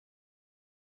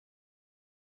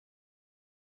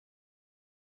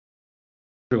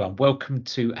Everyone, welcome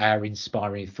to our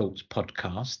Inspiring Thoughts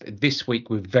podcast. This week,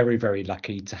 we're very, very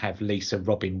lucky to have Lisa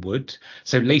Robyn Wood.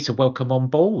 So, Lisa, welcome on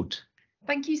board.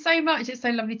 Thank you so much. It's so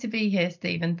lovely to be here,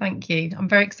 Stephen. Thank you. I'm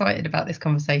very excited about this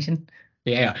conversation.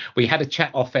 Yeah, we had a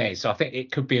chat off air, so I think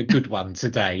it could be a good one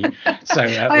today. So,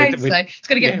 I hope so. It's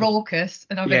going to get raucous,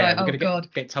 and I'll be like, we're oh,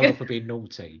 God. Get told off for being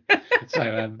naughty.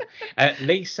 So,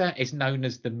 Lisa is known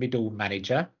as the middle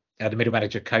manager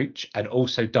coach, and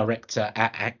also director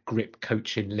at Grip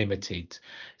Coaching Limited.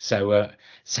 So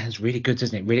sounds really good,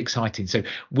 doesn't it? Really exciting. So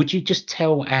would you just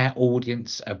tell our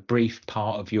audience a brief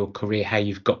part of your career, how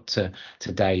you've got to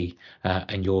today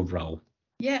and your role?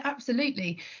 Yeah,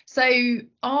 absolutely. So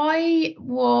I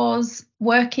was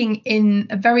working in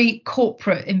a very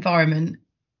corporate environment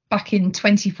back in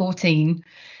 2014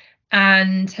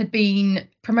 and had been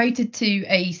promoted to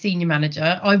a senior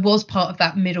manager. I was part of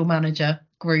that middle manager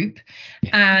group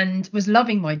and was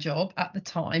loving my job at the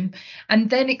time, and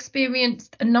then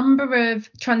experienced a number of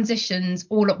transitions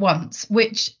all at once,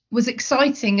 which was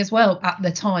exciting as well. At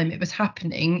the time it was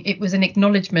happening, it was an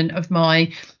acknowledgement of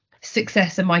my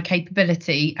success and my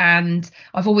capability, and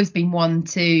I've always been one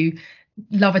to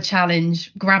love a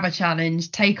challenge, grab a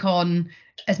challenge, take on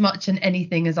as much and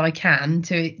anything as I can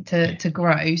to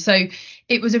grow. So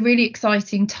it was a really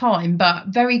exciting time, but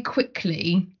very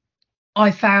quickly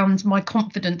I found my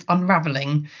confidence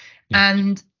unraveling.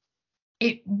 And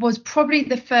it was probably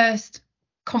the first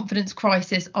confidence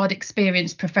crisis I'd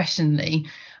experienced professionally.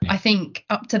 I think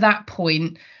up to that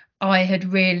point I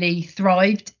had really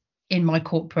thrived in my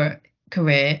corporate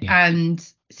career and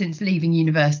since leaving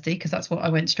university, because that's what I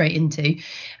went straight into.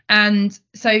 And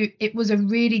so it was a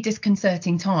really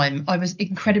disconcerting time. I was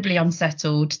incredibly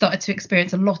unsettled, started to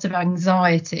experience a lot of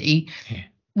anxiety,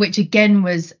 which again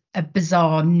was a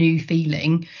bizarre new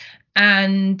feeling,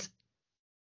 and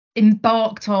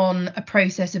embarked on a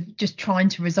process of just trying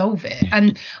to resolve it.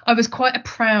 And I was quite a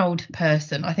proud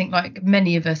person, I think, like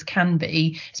many of us can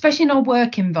be, especially in our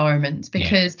work environments,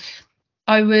 because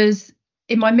I was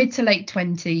in my mid to late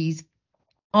 20s.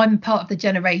 I'm part of the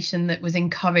generation that was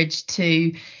encouraged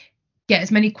to get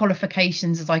as many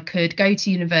qualifications as I could, go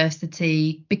to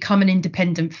university, become an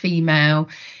independent female,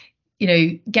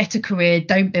 get a career,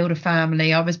 don't build a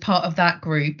family. I was part of that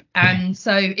group. And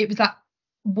so it was that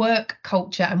work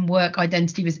culture and work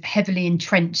identity was heavily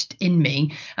entrenched in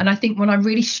me. And I think when I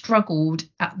really struggled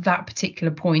at that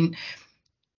particular point,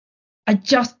 I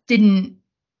just didn't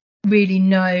really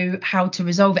know how to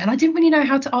resolve it, and I didn't really know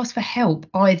how to ask for help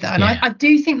either. And I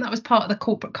do think that was part of the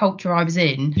corporate culture I was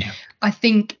in. I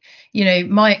think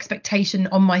my expectation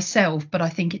on myself, but I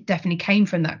think it definitely came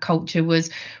from that culture, was,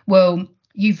 well,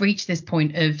 you've reached this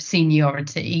point of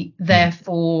seniority,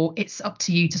 therefore it's up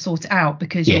to you to sort it out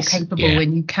because you're capable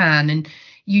and you can, and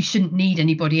you shouldn't need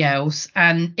anybody else.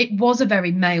 And it was a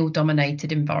very male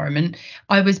dominated environment.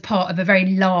 I was part of a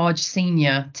very large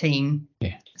senior team.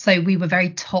 So we were very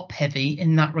top heavy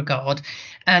in that regard.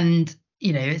 And,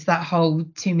 it's that whole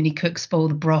too many cooks spoil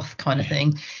the broth kind of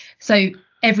thing. So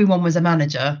everyone was a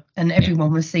manager and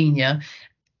everyone was senior.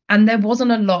 And there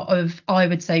wasn't a lot of, I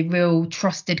would say, real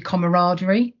trusted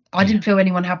camaraderie. I didn't feel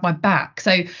anyone had my back.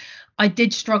 So I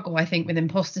did struggle, I think, with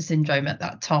imposter syndrome at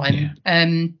that time.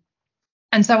 And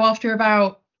so after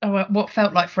about what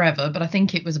felt like forever, but I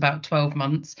think it was about 12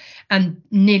 months, and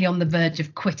nearly on the verge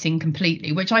of quitting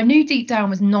completely, which I knew deep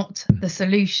down was not the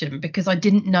solution because I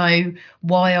didn't know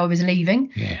why I was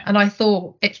leaving. And I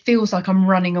thought, it feels like I'm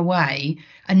running away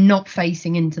and not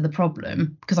facing into the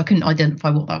problem, because I couldn't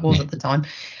identify what that was at the time.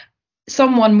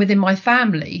 Someone within my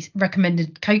family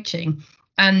recommended coaching,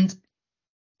 and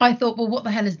I thought, well, what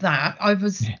the hell is that? I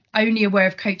was only aware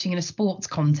of coaching in a sports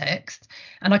context,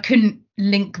 and I couldn't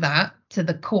link that to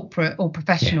the corporate or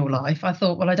professional life. I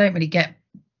thought, well, I don't really get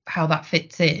how that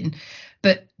fits in.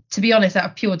 But to be honest, out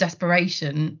of pure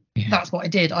desperation, that's what I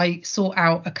did. I sought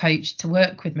out a coach to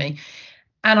work with me.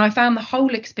 And I found the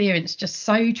whole experience just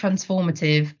so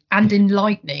transformative and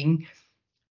enlightening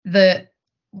that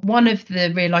one of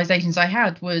the realizations I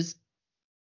had was,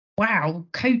 wow,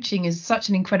 coaching is such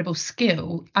an incredible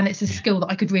skill, and it's a skill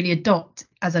that I could really adopt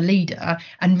as a leader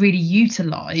and really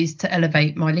utilize to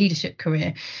elevate my leadership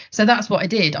career. So that's what I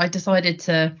did. I decided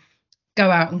to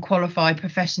go out and qualify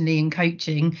professionally in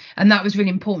coaching, and that was really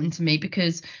important to me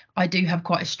because I do have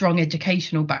quite a strong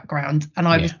educational background, and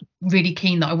I was really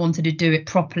keen that I wanted to do it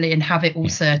properly and have it all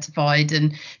certified,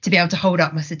 and to be able to hold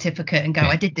up my certificate and go,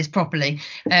 I did this properly.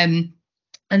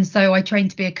 And so I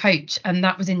trained to be a coach, and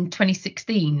that was in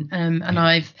 2016. And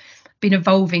I've been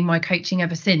evolving my coaching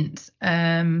ever since.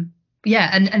 yeah,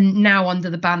 and now under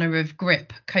the banner of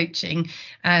Grip Coaching,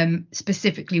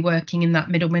 specifically working in that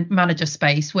middle manager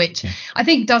space, which I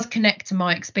think does connect to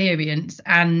my experience,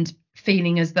 and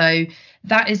feeling as though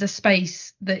that is a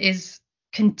space that is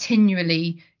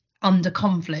continually under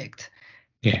conflict,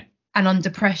 and under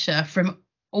pressure from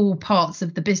all parts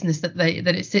of the business that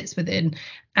it sits within.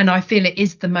 And I feel it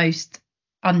is the most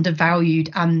undervalued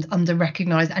and under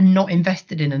recognized and not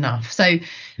invested in enough. So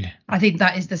I think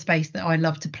that is the space that I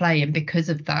love to play in, because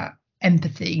of that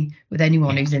empathy with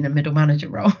anyone who's in a middle manager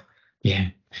role.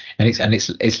 And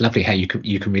it's lovely how you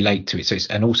can relate to it. So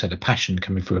and also the passion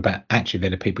coming through about actually they're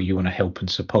the people you want to help and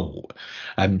support.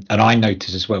 And I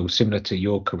noticed as well, similar to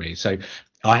your career. So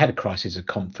I had a crisis of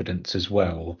confidence as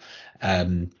well.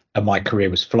 And my career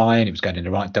was flying, it was going in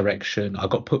the right direction. I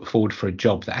got put forward for a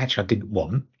job that actually I didn't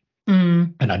want.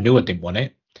 And I knew I didn't want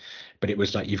it, but it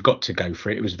was like, you've got to go for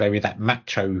it. It was very that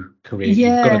macho career.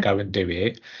 You've got to go and do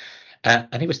it.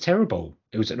 And it was terrible.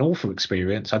 It was an awful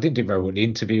experience. I didn't do very well in the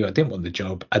interview. I didn't want the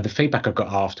job. And the feedback I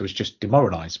got after was just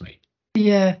demoralised me.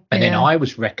 And then I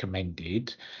was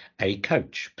recommended a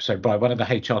coach. So by one of the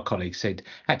HR colleagues, said,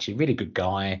 actually, really good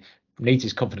guy, needs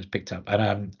his confidence picked up.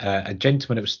 And a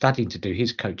gentleman that was studying to do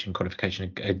his coaching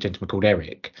qualification, a gentleman called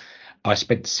Eric, I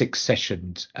spent 6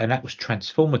 sessions, and that was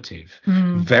transformative,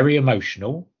 very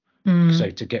emotional. So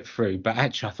to get through, but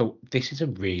actually I thought this is a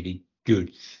really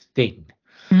good thing.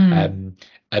 And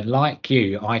like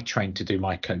you, I trained to do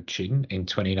my coaching in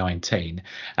 2019,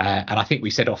 and I think we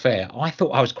said off air, I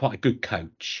thought I was quite a good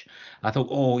coach. I thought,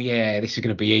 oh yeah, this is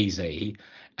going to be easy.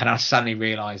 And I suddenly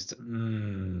realised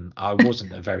I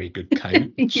wasn't a very good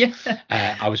coach.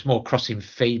 I was more crossing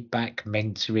feedback,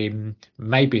 mentoring,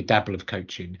 maybe a dabble of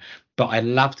coaching. But I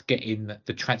loved getting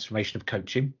the transformation of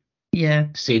coaching.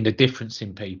 Seeing the difference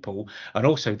in people, and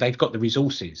also they've got the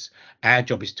resources. Our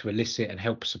job is to elicit and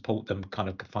help support them kind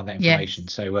of find that information.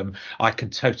 So I can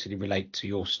totally relate to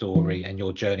your story and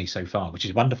your journey so far, which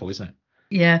is wonderful, isn't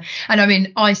it? And I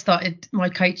mean, I started my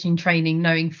coaching training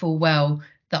knowing full well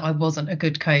that I wasn't a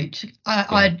good coach.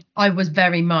 I was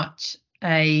very much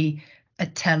a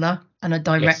teller and a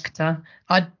director.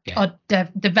 I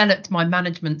developed my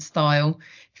management style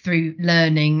through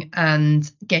learning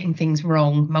and getting things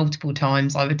wrong multiple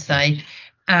times, I would say,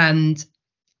 and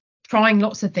trying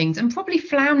lots of things, and probably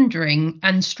floundering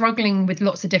and struggling with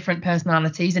lots of different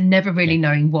personalities and never really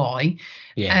knowing why,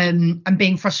 and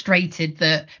being frustrated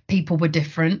that people were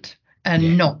different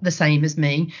and not the same as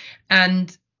me.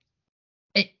 And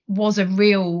it was a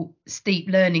real steep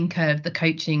learning curve, the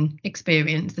coaching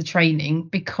experience, the training,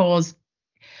 because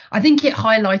I think it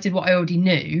highlighted what I already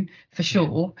knew for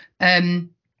sure.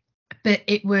 But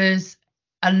it was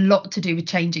a lot to do with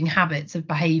changing habits of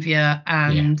behaviour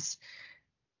and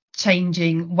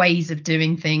changing ways of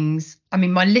doing things. I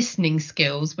mean, my listening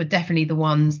skills were definitely the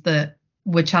ones that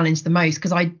were challenged the most,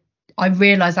 because I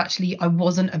realised actually I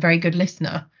wasn't a very good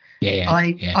listener.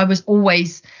 I was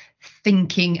always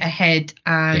thinking ahead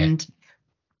and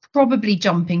probably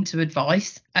jumping to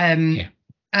advice.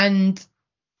 And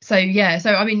so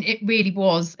I mean, it really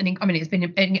was it's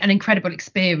been an incredible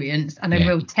experience and a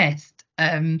real test.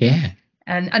 And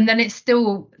then there's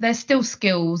still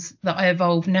skills that I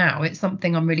evolve now. It's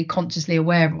something I'm really consciously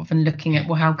aware of, and looking at,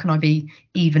 well, how can I be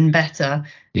even better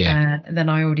than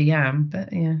I already am? But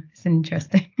it's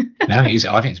interesting. No, I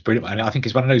think it's brilliant, and I think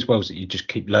it's one of those worlds that you just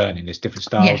keep learning. There's different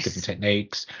styles, different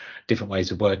techniques, different ways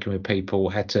of working with people.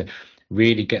 Had to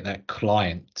really get that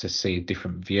client to see a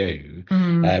different view.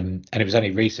 And it was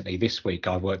only recently this week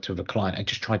I worked with a client and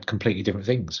just tried completely different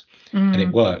things, and it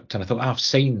worked. And I thought, I've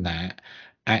seen that.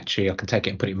 Actually, I can take it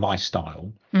and put it in my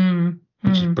style,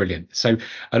 which is brilliant. So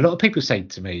a lot of people say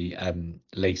to me,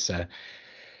 Lisa,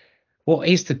 what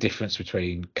is the difference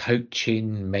between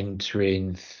coaching,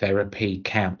 mentoring, therapy,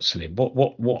 counselling?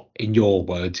 What in your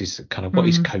words is kind of what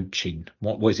is coaching?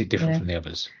 What is it different from the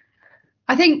others?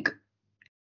 I think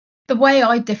the way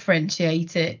I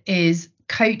differentiate it is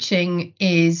coaching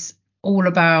is all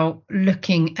about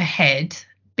looking ahead,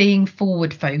 being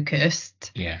forward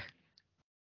focused.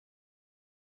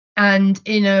 And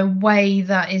in a way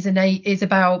that is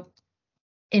about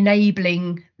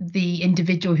enabling the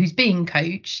individual who's being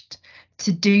coached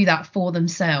to do that for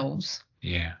themselves.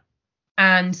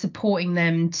 And supporting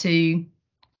them to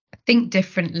think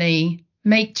differently,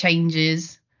 make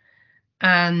changes,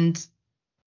 and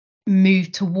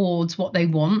move towards what they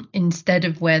want instead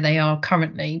of where they are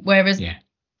currently. Whereas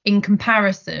in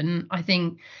comparison, I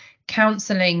think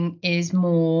counselling is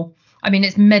more,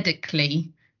 it's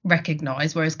medically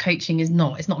recognised, whereas coaching is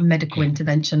not. It's not a medical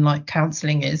intervention like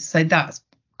counselling is. So that's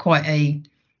quite a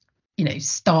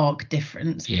stark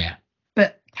difference.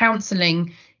 But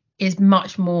counselling is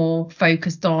much more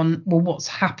focused on, well, what's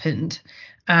happened,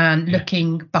 and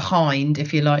looking behind,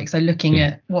 if you like. So looking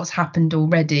at what's happened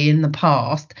already in the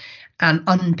past and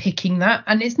unpicking that.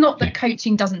 And it's not that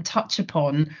coaching doesn't touch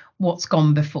upon what's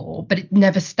gone before, but it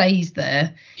never stays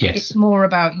there. It's more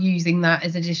about using that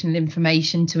as additional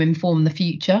information to inform the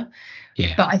future.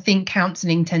 But I think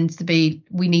counselling tends to be,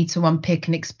 we need to unpick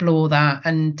and explore that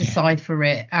and decipher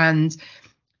it. And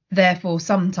therefore,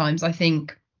 sometimes I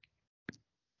think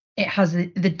it has the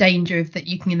danger of that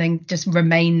you can then just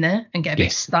remain there and get a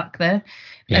bit stuck there.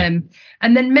 And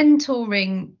then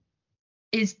mentoring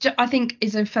is, I think,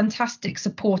 is a fantastic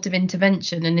supportive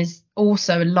intervention and is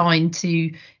also aligned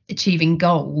to achieving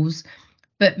goals,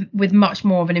 but with much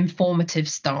more of an informative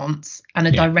stance and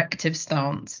a directive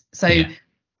stance. So,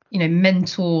 you know,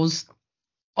 mentors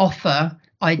offer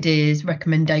ideas,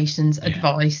 recommendations,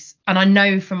 advice. And I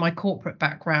know from my corporate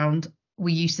background,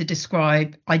 we used to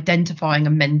describe identifying a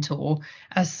mentor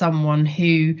as someone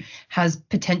who has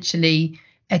potentially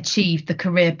achieved the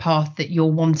career path that you're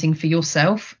wanting for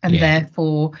yourself, and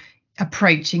therefore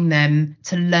approaching them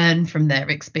to learn from their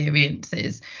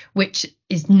experiences, which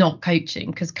is not coaching,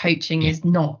 because coaching is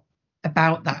not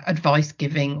about that advice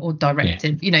giving or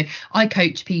directive. You know, I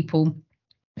coach people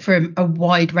from a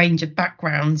wide range of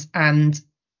backgrounds and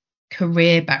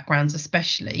career backgrounds,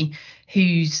 especially,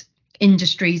 whose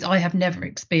industries I have never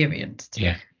experienced.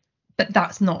 But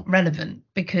that's not relevant,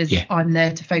 because I'm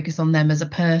there to focus on them as a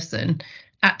person.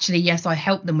 Actually, yes, I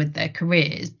help them with their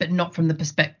careers, but not from the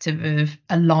perspective of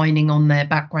aligning on their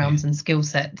backgrounds and skill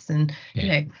sets. And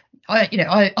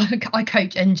I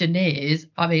coach engineers.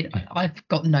 I mean, I've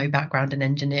got no background in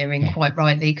engineering, quite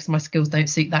rightly, because my skills don't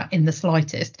suit that in the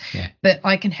slightest. But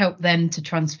I can help them to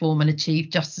transform and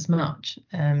achieve just as much.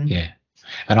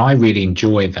 And I really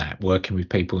enjoy that, working with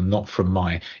people, not from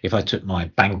if I took my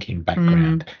banking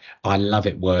background, I love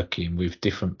it working with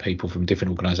different people from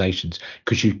different organisations,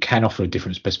 because you can offer a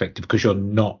different perspective, because you're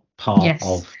not part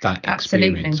of that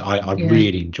experience. I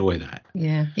really enjoy that.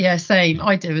 Yeah, same.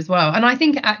 I do as well. And I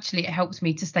think actually it helps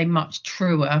me to stay much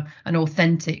truer and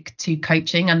authentic to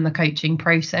coaching and the coaching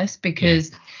process,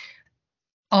 because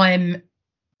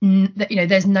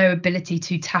there's no ability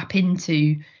to tap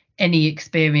into any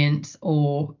experience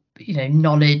or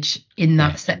knowledge in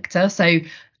that sector. So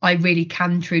I really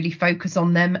can truly focus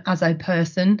on them as a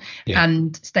person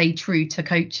and stay true to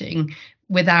coaching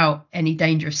without any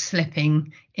danger of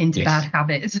slipping into bad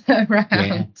habits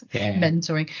around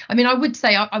mentoring. I mean, I would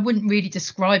say I wouldn't really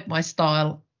describe my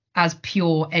style as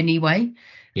pure anyway.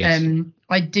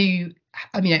 I do,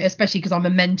 especially because I'm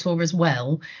a mentor as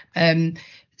well.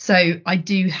 So I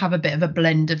do have a bit of a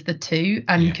blend of the two,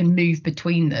 and can move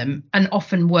between them, and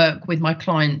often work with my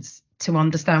clients to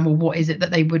understand, well, what is it that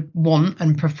they would want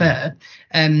and prefer,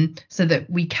 so that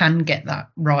we can get that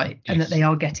right and that they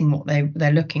are getting what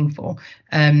they're looking for.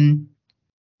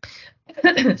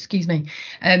 Excuse me.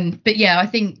 But yeah, I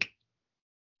think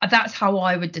that's how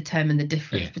I would determine the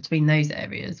difference between those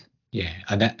areas.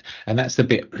 And that's the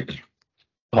bit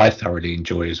I thoroughly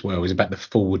enjoy as well, is about the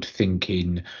forward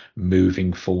thinking,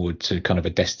 moving forward to kind of a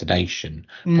destination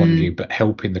point of view, but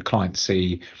helping the client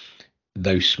see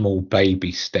those small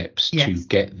baby steps to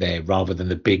get there, rather than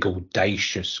the big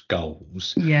audacious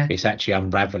goals. It's actually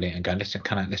unraveling and going, let's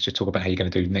just talk about how you're going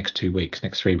to do next 2 weeks,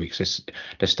 next 3 weeks.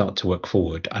 Let's start to work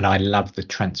forward. And I love the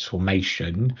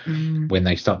transformation when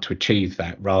they start to achieve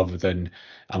that, rather than,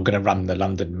 I'm going to run the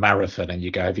London Marathon, and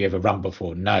you go, have you ever run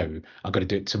before? No, I'm going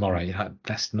to do it tomorrow.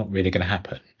 That's not really going to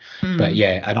happen. But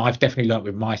and I've definitely learned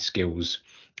with my skills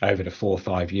over the 4 or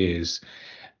 5 years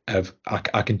of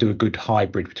I can do a good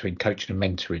hybrid between coaching and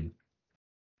mentoring,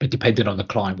 but depending on the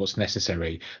client, what's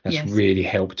necessary, that's really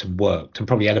helped and worked and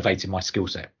probably elevated my skill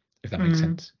set, if that makes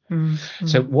sense.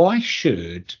 So why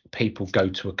should people go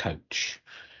to a coach?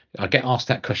 I get asked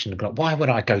that question a lot. Why would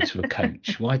I go to a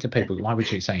coach? Why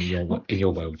would you say in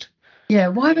your world?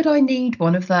 Why would I need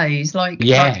one of those? Like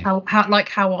how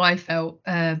I felt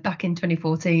back in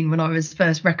 2014 when I was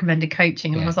first recommended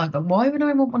coaching, and I was like, but why would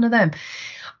I want one of them?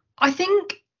 I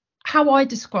think how I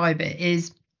describe it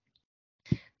is,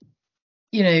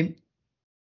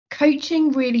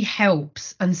 coaching really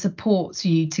helps and supports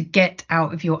you to get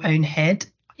out of your own head.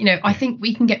 I think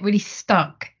we can get really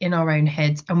stuck in our own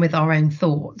heads and with our own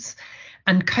thoughts,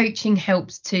 and coaching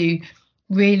helps to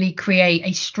really create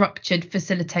a structured,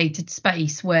 facilitated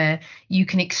space where you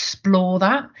can explore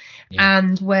that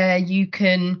and where you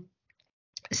can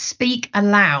speak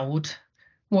aloud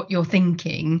what you're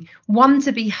thinking, one,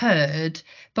 to be heard,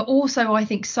 but also, I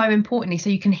think, so importantly, so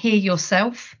you can hear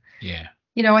yourself.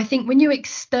 I think when you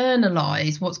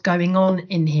externalize what's going on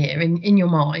in here in your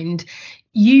mind,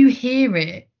 you hear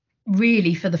it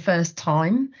really for the first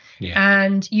time,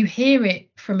 and you hear it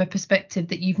from a perspective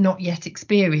that you've not yet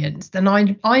experienced. And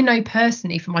I know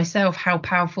personally for myself how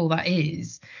powerful that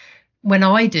is when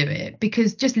I do it,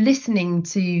 because just listening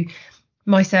to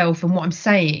myself and what I'm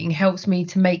saying helps me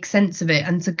to make sense of it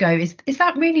and to go, is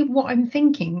that really what I'm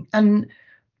thinking? And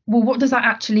well, what does that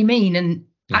actually mean? And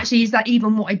actually, is that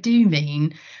even what I do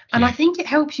mean? And I think it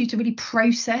helps you to really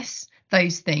process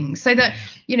those things, so that,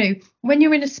 you know, when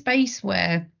you're in a space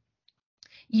where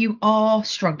you are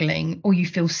struggling or you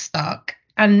feel stuck,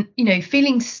 and, you know,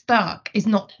 feeling stuck is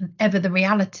not ever the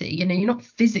reality. You know, you're not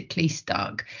physically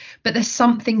stuck, but there's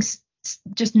something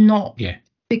just not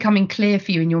becoming clear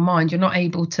for you in your mind. You're not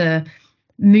able to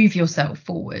move yourself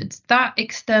forwards. That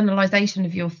externalization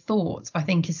of your thoughts, I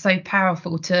think, is so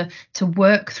powerful to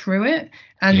work through it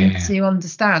and to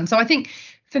understand. So I think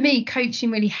for me,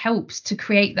 coaching really helps to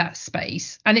create that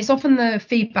space. And it's often the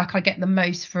feedback I get the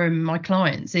most from my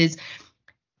clients is,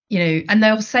 you know, and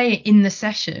they'll say it in the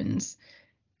sessions,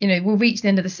 you know, we'll reach the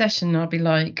end of the session and I'll be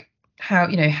like, how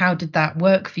did that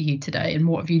work for you today? And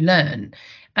what have you learned?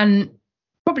 And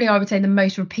probably I would say the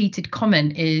most repeated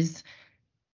comment is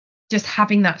just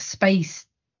having that space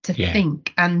to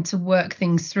think and to work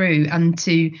things through and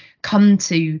to come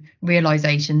to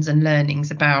realizations and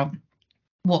learnings about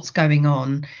what's going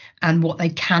on and what they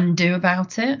can do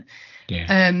about it.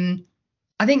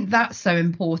 I think that's so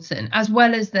important, as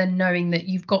well as then knowing that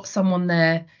you've got someone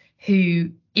there who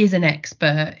is an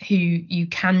expert, who you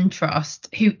can trust,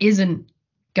 who isn't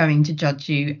going to judge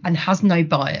you and has no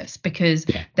bias, because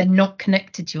they're not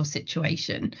connected to your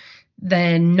situation.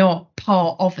 They're not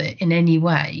part of it in any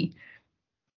way,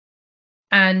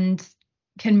 and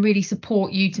can really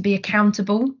support you to be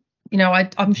accountable. You know,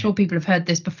 I'm sure people have heard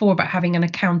this before about having an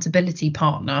accountability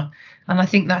partner. And I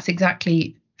think that's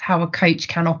exactly how a coach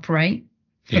can operate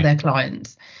for their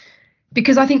clients.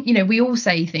 Because I think, you know, we all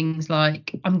say things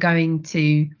like, I'm going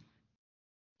to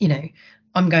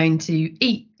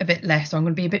eat a bit less, or I'm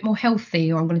going to be a bit more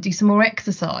healthy, or I'm going to do some more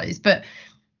exercise. But,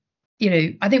 you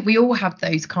know, I think we all have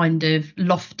those kind of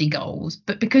lofty goals,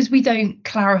 but because we don't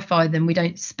clarify them, we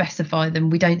don't specify them,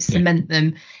 we don't cement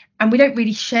them, and we don't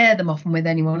really share them often with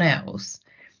anyone else,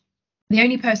 the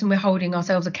only person we're holding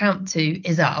ourselves account to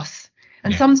is us.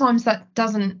 And sometimes that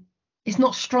it's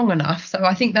not strong enough. So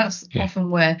I think that's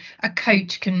often where a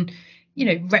coach can, you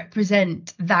know,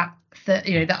 represent that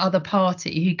other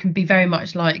party, who can be very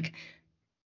much like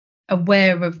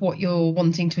aware of what you're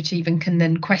wanting to achieve and can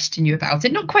then question you about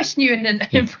it. Not question you in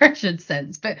an pressured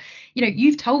sense, but, you know,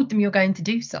 you've told them you're going to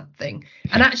do something.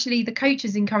 And actually the coach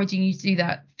is encouraging you to do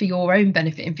that for your own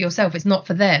benefit and for yourself. It's not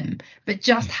for them, but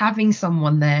just having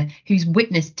someone there who's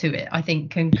witness to it, I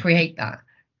think, can create that.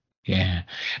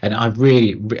 And I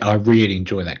really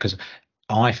enjoy that, because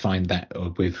I find that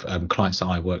with clients that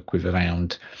I work with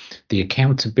around the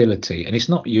accountability, and it's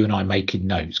not you and I making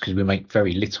notes, because we make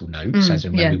very little notes as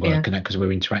in when we work and that, because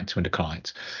we're interacting with the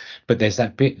clients. But there's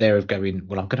that bit there of going,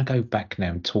 well, I'm going to go back now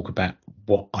and talk about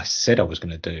what I said I was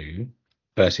going to do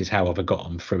versus how have I got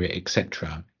on through it,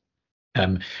 etc.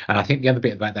 And I think the other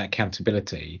bit about that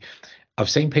accountability, I've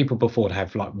seen people before that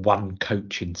have like one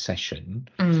coaching session.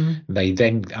 They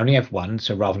then only have one,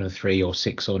 so rather than 3 or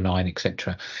 6 or 9,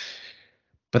 etc.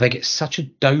 But they get such a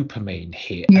dopamine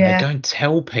hit, and they go and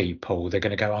tell people they're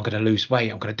going to go, I'm going to lose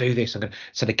weight, I'm going to do this,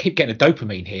 so they keep getting a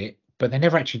dopamine hit, but they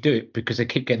never actually do it, because they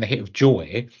keep getting the hit of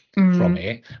joy from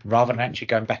it, rather than actually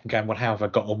going back and going, well, how have I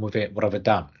got on with it, what have I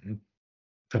done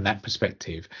from that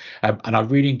perspective. And I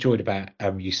really enjoyed about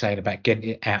you saying about getting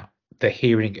it out,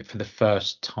 hearing it for the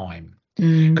first time.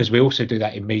 Because we also do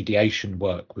that in mediation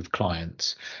work with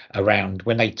clients around,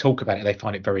 when they talk about it, they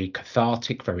find it very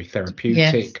cathartic, very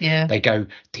therapeutic. They go,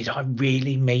 did I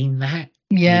really mean that?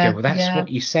 And you go, well, that's what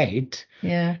you said.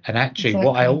 And actually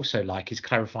what I also like is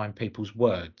clarifying people's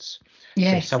words. So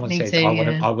if someone says,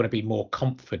 I want to be more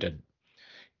confident,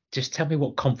 just tell me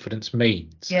what confidence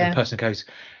means. And the person goes,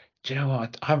 do you know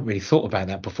what? I haven't really thought about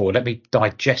that before. Let me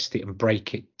digest it and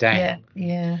break it down.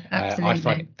 Absolutely. I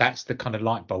find that's the kind of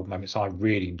light bulb moments I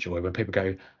really enjoy, when people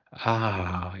go,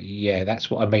 that's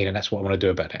what I mean, and that's what I want to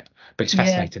do about it. But it's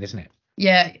fascinating, isn't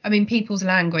it? I mean, people's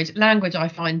language I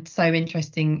find so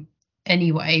interesting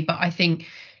anyway. But I think,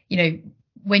 you know,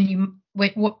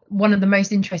 one of the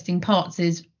most interesting parts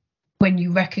is when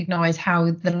you recognize how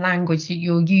the language that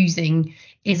you're using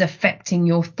is affecting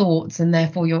your thoughts and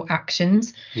therefore your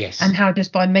actions. And how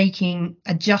just by making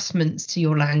adjustments to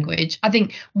your language, I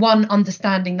think, one,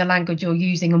 understanding the language you're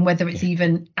using and whether it's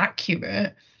even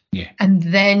accurate, and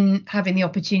then having the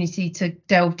opportunity to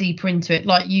delve deeper into it,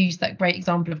 like use that great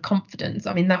example of confidence.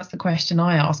 I mean, that's the question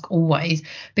I ask always,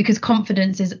 because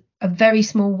confidence is a very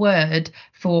small word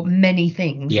for many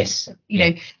things. Yes. You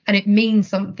know, and it means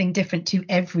something different to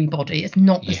everybody. It's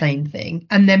not the same thing.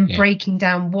 And then breaking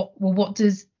down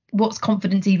what's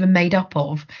confidence even made up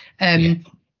of?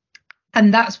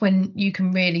 And that's when you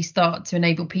can really start to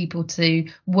enable people to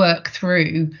work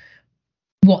through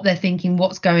what they're thinking,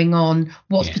 what's going on,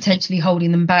 what's potentially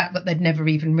holding them back that they'd never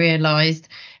even realised.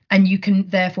 And you can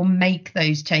therefore make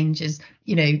those changes,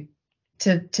 you know,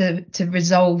 to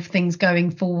resolve things going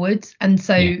forwards. And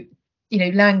so, you know,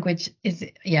 language is,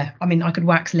 I mean, I could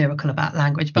wax lyrical about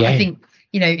language, but I think,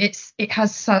 you know, it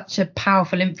has such a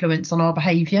powerful influence on our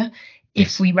behaviour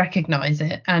if we recognise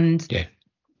it. And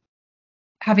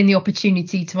having the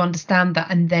opportunity to understand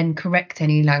that and then correct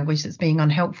any language that's being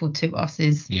unhelpful to us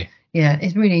is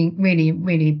is really, really,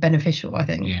 really beneficial, I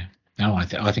think. No, I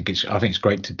think it's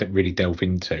great to really delve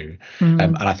into.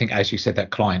 And I think, as you said, that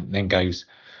client then goes,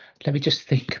 let me just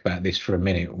think about this for a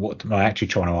minute. What am I actually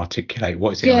trying to articulate?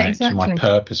 What is it my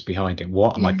purpose behind it?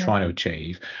 What am I trying to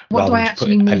achieve? What rather do I than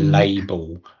actually just put mean? a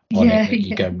label on it that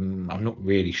you go, I'm not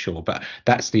really sure. But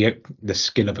that's the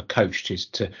skill of a coach, is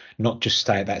to not just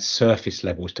stay at that surface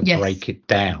level, is to break it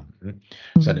down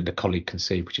so that the colleague can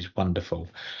see, which is wonderful.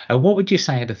 And what would you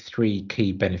say are the 3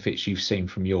 key benefits you've seen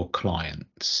from your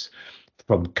clients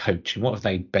from coaching? What have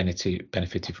they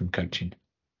benefited from coaching?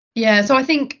 So I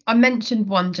think I mentioned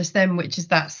one just then, which is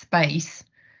that space.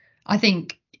 I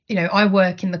think, you know, I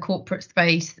work in the corporate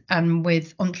space and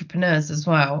with entrepreneurs as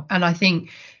well. And I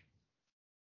think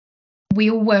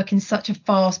we all work in such a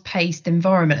fast-paced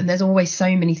environment, and there's always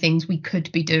so many things we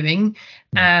could be doing.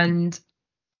 And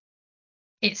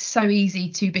it's so easy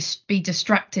to be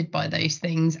distracted by those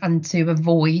things and to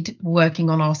avoid working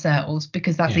on ourselves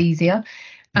because that's easier.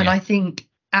 And I think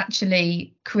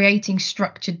actually creating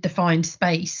structured, defined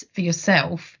space for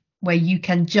yourself where you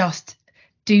can just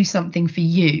do something for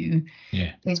you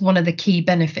is one of the key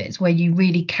benefits, where you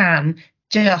really can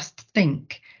just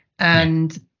think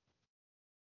and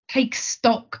take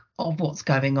stock of what's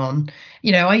going on.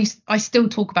 You know, I still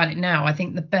talk about it now. I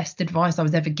think the best advice I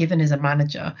was ever given as a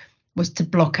manager was to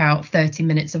block out 30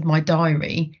 minutes of my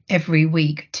diary every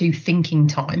week to thinking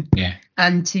time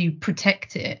and to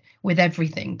protect it with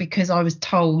everything, because I was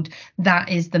told that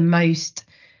is the most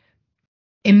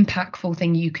impactful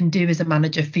thing you can do as a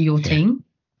manager for your team,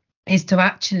 is to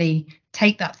actually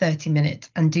take that 30 minutes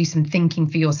and do some thinking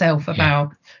for yourself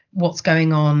about what's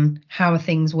going on, how are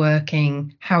things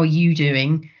working, how are you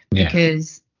doing,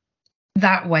 because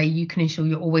that way you can ensure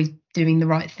you're always doing the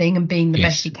right thing and being the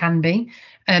best you can be.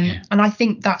 And I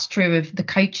think that's true of the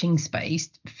coaching space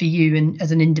for you and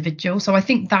as an individual. So I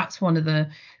think that's one of the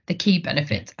key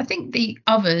benefits. I think the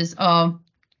others are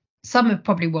some of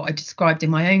probably what I described in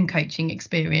my own coaching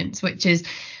experience, which is,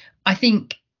 I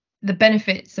think, the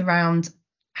benefits around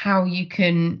how you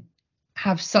can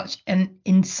have such an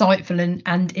insightful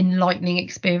and enlightening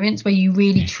experience where you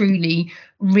really truly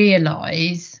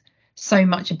realize so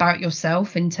much about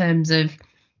yourself in terms of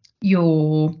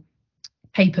your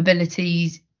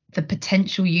capabilities, the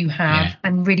potential you have,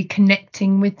 and really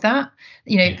connecting with that,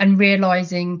 you know, and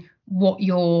realizing what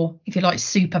your, if you like,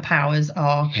 superpowers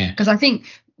are. Because I think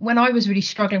when I was really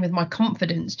struggling with my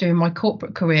confidence during my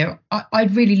corporate career,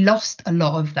 I'd really lost a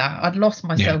lot of that. I'd lost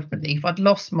my self-belief. I'd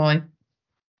lost my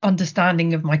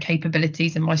understanding of my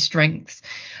capabilities and my strengths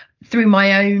through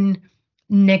my own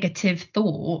negative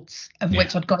thoughts, of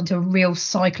which I'd got into a real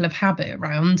cycle of habit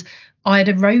around. I'd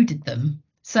eroded them.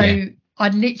 So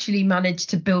I'd literally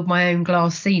managed to build my own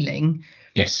glass ceiling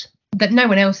that no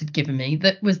one else had given me,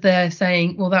 that was there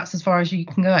saying, well, that's as far as you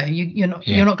can go. You're not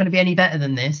going to be any better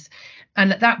than this.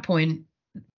 And at that point,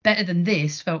 better than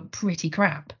this felt pretty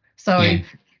crap. So,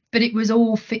 but it was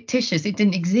all fictitious. It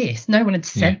didn't exist. No one had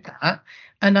said that.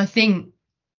 And I think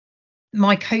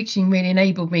my coaching really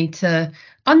enabled me to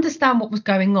understand what was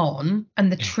going on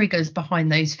and the triggers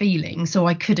behind those feelings so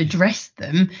I could address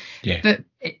them. But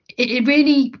it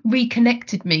really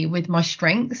reconnected me with my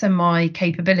strengths and my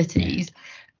capabilities.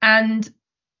 And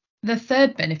the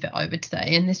third benefit, I would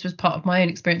say, and this was part of my own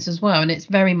experience as well, and it's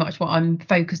very much what I'm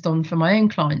focused on for my own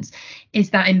clients, is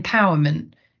that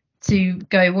empowerment to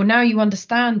go, well, now you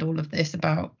understand all of this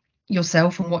about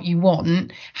yourself and what you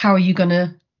want, how are you going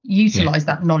to utilize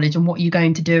that knowledge and what are you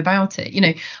going to do about it? You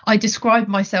know, I describe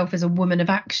myself as a woman of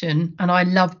action, and I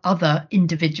love other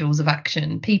individuals of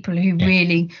action, people who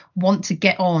really want to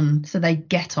get on, so they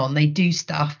get on, they do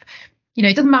stuff. You know,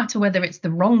 it doesn't matter whether it's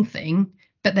the wrong thing,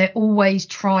 but they're always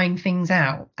trying things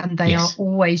out, and they are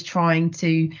always trying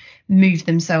to move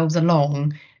themselves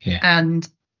along. And,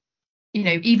 you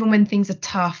know, even when things are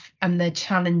tough and they're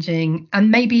challenging and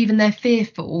maybe even they're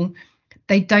fearful,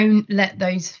 they don't let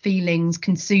those feelings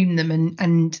consume them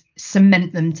and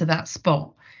cement them to that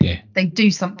spot. Yeah. They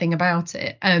do something about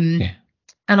it. Yeah.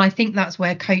 And I think that's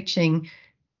where coaching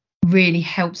really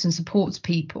helps and supports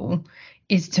people,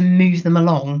 is to move them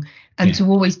along and to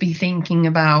always be thinking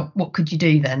about what could you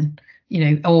do then,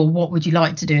 or what would you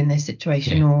like to do in this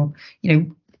situation, or,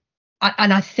 and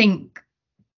I think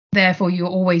therefore you're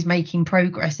always making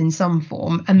progress in some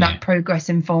form, and that progress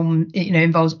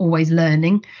involves always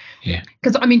learning.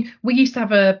 Because I mean, we used to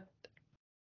have a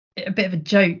bit of a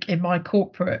joke in my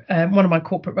corporate, one of my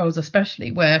corporate roles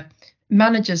especially, where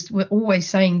managers were always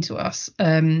saying to us,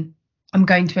 I'm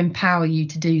going to empower you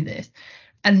to do this.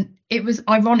 And it was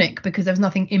ironic because there was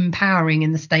nothing empowering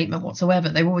in the statement whatsoever.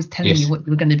 They were always telling you what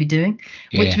you were going to be doing,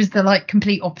 which was the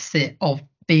complete opposite of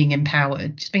being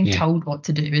empowered. Just being told what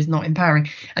to do is not empowering.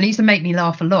 And it used to make me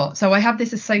laugh a lot. So I have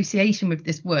this association with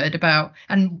this word about,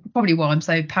 and probably why I'm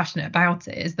so passionate about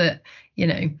it, is that,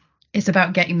 it's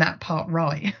about getting that part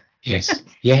right. Yes.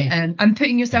 Yeah. And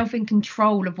putting yourself in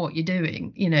control of what you're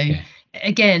doing.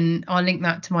 Again, I'll link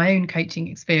that to my own coaching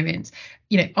experience.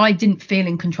 I didn't feel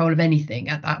in control of anything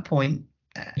at that point.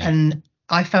 And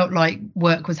I felt like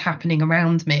work was happening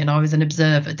around me, and I was an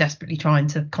observer desperately trying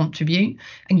to contribute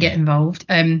and get involved.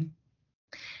 And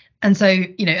so,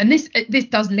 and this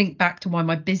does link back to why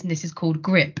my business is called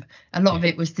Grip. A lot of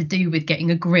it was to do with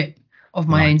getting a grip of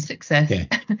my own success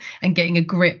and getting a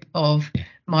grip of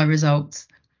my results.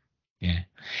 Yeah.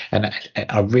 And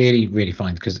I really, really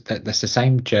find, because that's the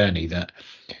same journey, that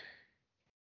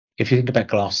if you think about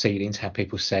glass ceilings, how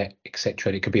people set,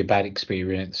 etc., it could be a bad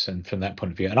experience. And from that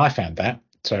point of view, and I found that.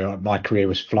 So my career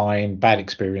was flying, bad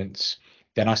experience.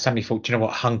 Then I suddenly thought, you know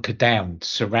what, hunker down,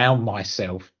 surround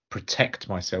myself, protect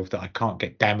myself, that I can't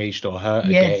get damaged or hurt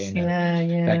again.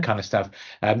 That kind of stuff.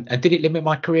 And did it limit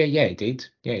my career? Yeah, it did.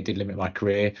 Yeah, it did limit my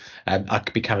career. I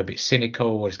could become a bit cynical,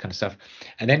 all this kind of stuff.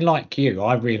 And then, like you,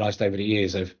 I realised over the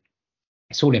years of,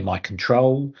 it's all in my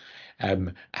control.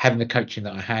 Having the coaching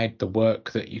that I had, the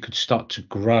work that you could start to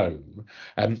grow.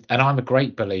 And I'm a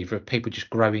great believer of people just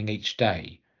growing each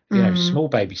day. Small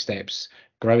baby steps,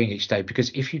 growing each day, because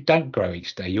if you don't grow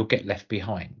each day, you'll get left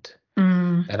behind.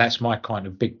 And that's my kind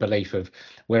of big belief of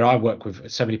where I work with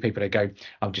so many people. They go,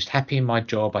 I'm just happy in my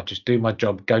job. I just do my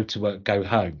job, go to work, go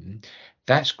home.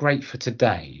 That's great for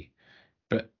today.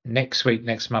 But next week,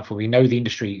 next month, we know the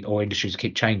industries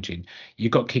keep changing.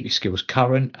 You've got to keep your skills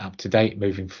current, up to date,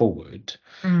 moving forward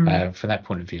from that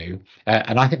point of view.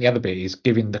 And I think the other bit is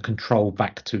giving the control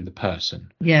back to the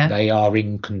person. Yeah. They are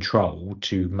in control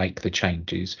to make the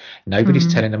changes.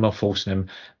 Nobody's telling them or forcing them.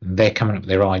 They're coming up with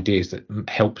their ideas that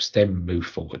helps them move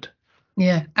forward.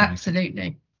 Yeah,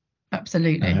 absolutely.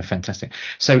 Absolutely. Fantastic.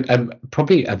 So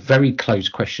probably a very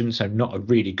closed question, so not a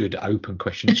really good open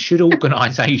question. Should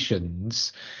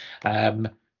organisations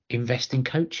invest in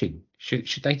coaching?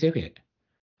 Should they do it?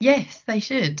 Yes, they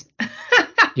should.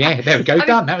 Yeah, there we go.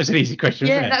 Done. That was an easy question.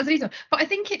 Yeah, wasn't it? that was an easy one. But I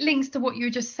think it links to what you were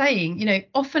just saying.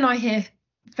 Often I hear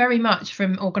very much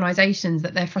from organisations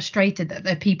that they're frustrated that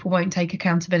their people won't take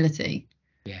accountability.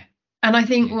 Yeah. And I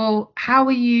think, well, how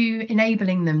are you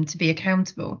enabling them to be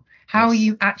accountable? How are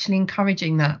you actually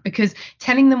encouraging that? Because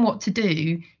telling them what to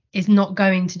do is not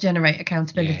going to generate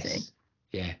accountability. Yes.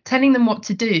 Yeah. Telling them what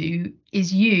to do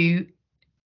is you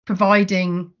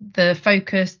providing the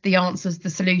focus, the answers, the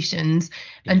solutions,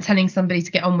 and telling somebody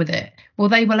to get on with it. Well,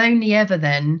 they will only ever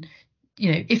then,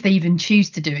 if they even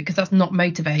choose to do it, because that's not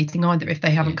motivating either. If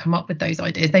they haven't come up with those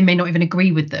ideas, they may not even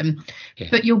agree with them.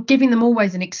 But you're giving them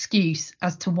always an excuse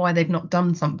as to why they've not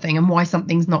done something and why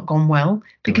something's not gone well,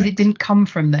 because it didn't come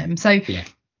from them. So,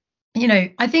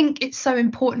 I think it's so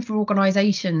important for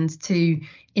organisations to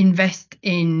invest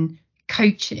in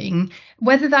coaching,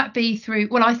 whether that be through,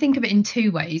 well, I think of it in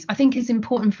two ways. I think it's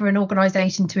important for an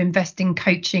organisation to invest in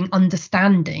coaching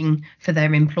understanding for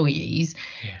their employees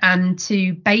and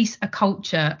to base a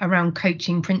culture around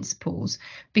coaching principles,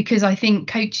 because I think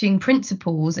coaching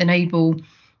principles enable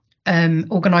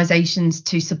organisations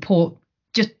to support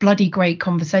just bloody great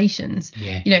conversations.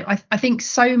 I think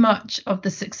so much of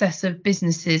the success of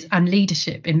businesses and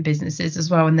leadership in businesses as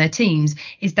well and their teams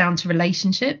is down to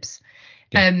relationships.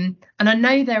 And I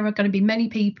know there are going to be many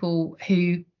people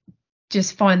who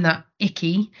just find that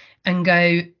icky and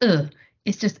go, ugh,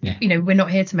 it's just, we're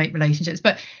not here to make relationships.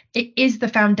 But it is the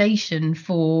foundation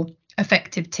for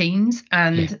effective teams.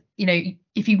 And,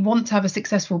 if you want to have a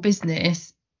successful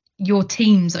business, your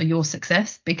teams are your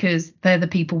success, because they're the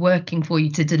people working for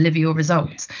you to deliver your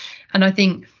results. And I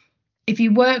think if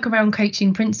you work around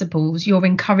coaching principles, you're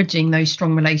encouraging those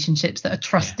strong relationships that are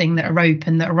trusting, that are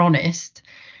open, that are honest.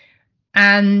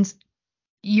 And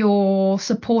you're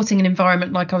supporting an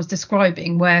environment like I was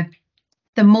describing, where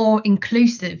the more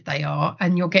inclusive they are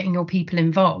and you're getting your people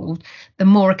involved, the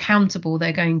more accountable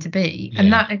they're going to be.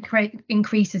 And that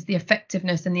increases the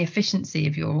effectiveness and the efficiency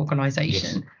of your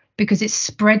organisation, because it's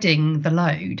spreading the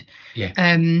load.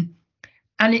 And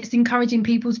it's encouraging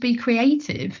people to be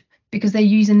creative because they're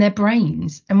using their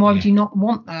brains. And why would you not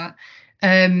want that?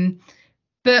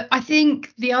 But I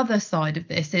think the other side of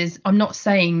this is, I'm not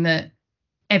saying that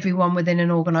everyone within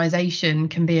an organisation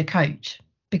can be a coach,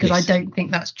 because I don't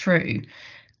think that's true.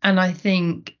 And I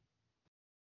think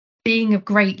being a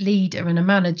great leader and a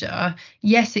manager,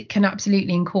 yes, it can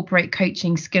absolutely incorporate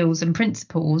coaching skills and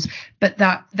principles, but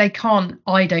that they can't,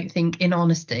 I don't think, in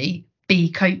honesty,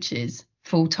 be coaches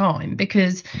full time,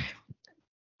 because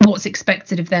what's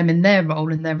expected of them in their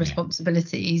role and their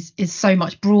responsibilities is so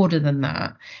much broader than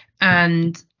that.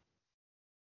 And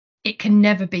it can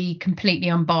never be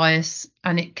completely unbiased,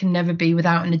 and it can never be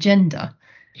without an agenda.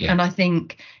 And I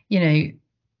think, you know,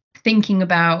 thinking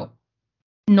about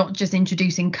not just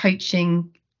introducing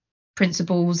coaching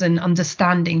principles and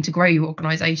understanding to grow your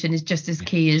organisation is just as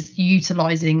key as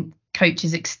utilising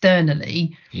coaches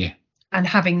externally, and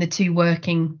having the two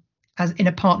working as in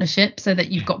a partnership, so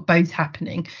that you've got both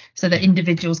happening, so that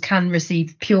individuals can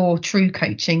receive pure, true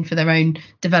coaching for their own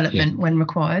development when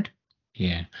required.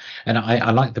 And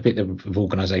I like the bit of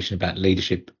organisation about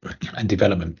leadership and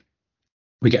development.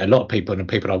 We get a lot of people, and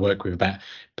people I work with, about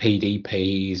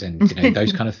PDPs and, you know,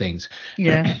 those kind of things.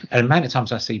 And the amount of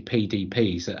times I see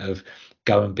PDPs that have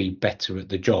go and be better at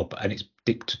the job, and it's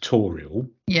dictatorial,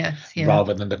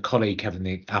 rather than the colleague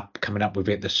having coming up with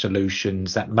it, the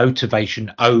solutions, that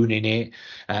motivation, owning it.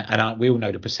 We all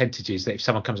know the percentages that if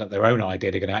someone comes up with their own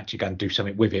idea, they're going to actually go and do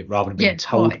something with it rather than being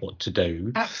told what to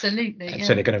do. Absolutely.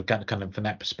 So they're going to kind of from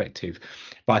that perspective.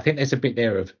 But I think there's a bit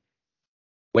there of,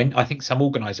 when I think some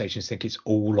organisations think it's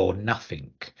all or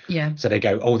nothing. So they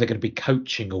go, oh, they're going to be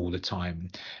coaching all the time.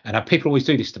 And people always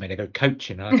do this to me. They go,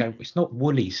 coaching. And I go, it's not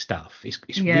woolly stuff. It's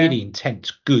really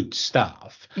intense, good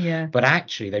stuff. But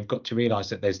actually, they've got to realise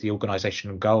that there's the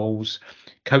organisational goals.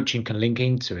 Coaching can link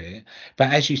into it.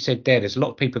 But as you said there's a lot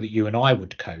of people that you and I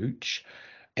would coach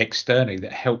externally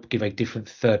that help give a different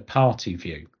third party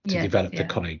view to develop the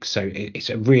colleagues. So it's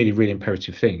a really, really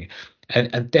imperative thing.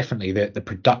 And definitely the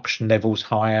production levels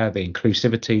higher, the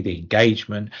inclusivity, the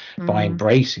engagement, by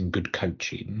embracing good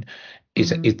coaching, is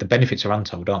the benefits are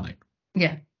untold, aren't they?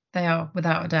 Yeah, they are,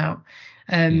 without a doubt.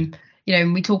 You know,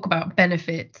 when we talk about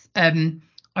benefits,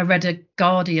 I read a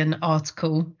Guardian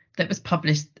article that was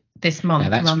published this month. Now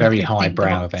that's very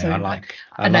highbrow there. I like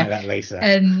that, Lisa.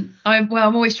 I'm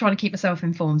always trying to keep myself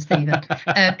informed, Stephen.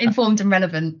 Informed and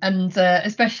relevant, and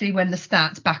especially when the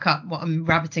stats back up what I'm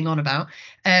rabbiting on about.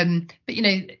 But you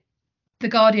know, the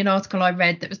Guardian article I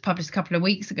read that was published a couple of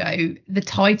weeks ago, the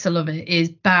title of it is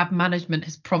 "Bad Management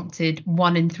Has Prompted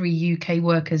 1 in 3 UK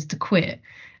Workers to Quit."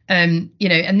 You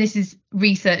know, and this is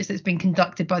research that's been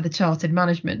conducted by the Chartered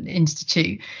Management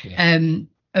Institute.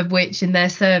 Of which, in their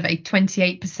survey,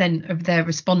 28% of their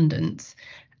respondents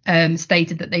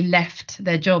stated that they left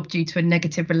their job due to a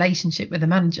negative relationship with a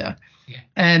manager.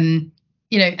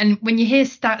 You know, and when you hear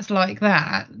stats like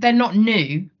that, they're not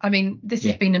new. I mean, this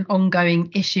has been an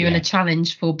ongoing issue and a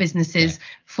challenge for businesses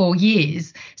for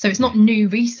years. So it's not new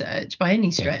research by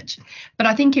any stretch. But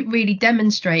I think it really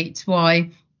demonstrates why,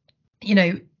 you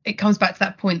know, it comes back to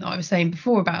that point that I was saying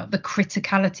before about the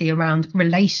criticality around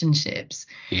relationships.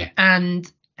 And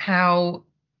how,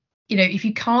 you know, if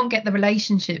you can't get the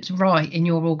relationships right in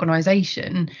your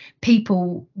organisation,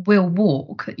 people will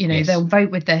walk, you know, they'll vote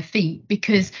with their feet,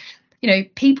 because, you know,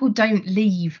 people don't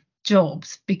leave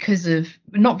jobs because of,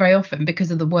 not very often because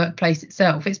of the workplace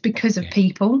itself, it's because of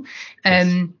people.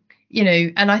 You know,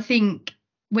 and I think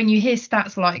when you hear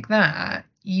stats like that,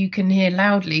 you can hear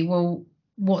loudly, well,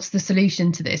 what's the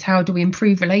solution to this? How do we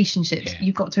improve relationships?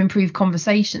 You've got to improve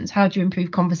conversations. How do you improve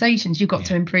conversations? You've got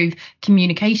to improve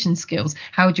communication skills.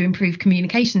 How do you improve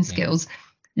communication skills?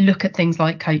 Look at things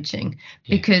like coaching,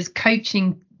 because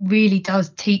coaching really does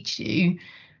teach you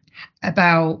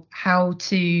about how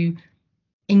to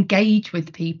engage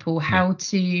with people, how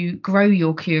to grow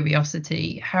your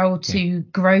curiosity, how to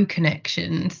grow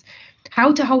connections,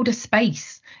 how to hold a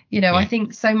space. You know, I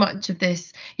think so much of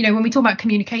this, you know, when we talk about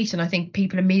communication, I think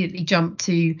people immediately jump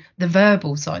to the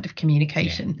verbal side of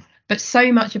communication. But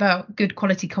so much about good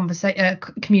quality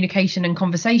communication and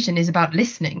conversation is about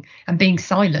listening and being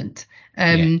silent.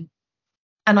 And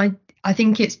I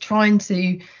think it's trying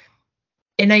to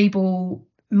enable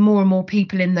more and more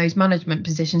people in those management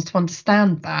positions to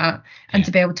understand that and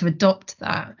to be able to adopt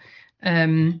that.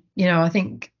 You know, I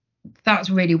think that's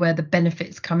really where the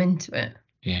benefits come into it.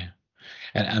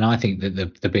 And I think that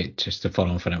the bit, just to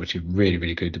follow on from that, which is really,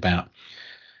 really good, about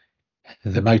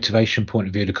the motivation point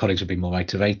of view, the colleagues will be more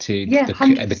motivated. Yeah, The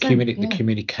 100%.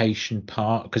 communication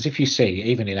part, because if you see,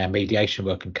 even in our mediation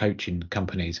work and coaching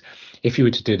companies, if you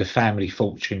were to do the family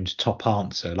fortunes top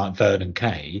answer like Vernon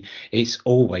Kay, it's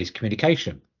always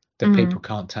communication. That people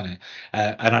can't tell it.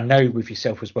 And I know with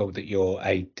yourself as well that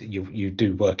you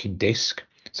do work in DISC,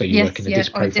 so you work in Yes, the yeah,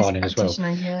 DISC I'm a disc profiling as well.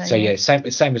 practitioner. Yeah, So yeah. yeah,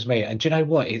 same as me. And do you know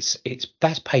what? It's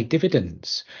that's paid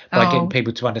dividends by getting Oh,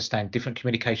 people to understand different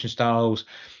communication styles,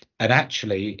 and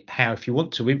actually how, if you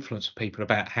want to influence people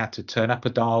about how to turn up a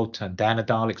dial, turn down a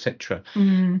dial, etc.,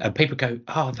 mm, and people go,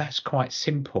 oh, that's quite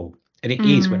simple. And it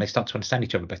is when mm. they start to understand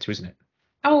each other better, isn't it?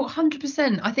 Oh,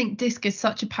 100%. I think DISC is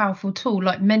such a powerful tool,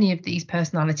 like many of these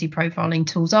personality profiling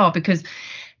tools are, because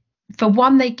for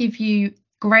one, they give you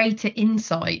greater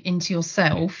insight into Yeah.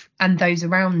 yourself and those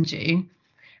around you,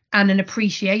 and an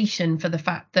appreciation for the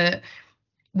fact that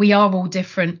we are all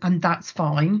different and that's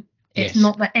fine. It's Yes.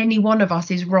 not that any one of us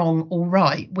is wrong or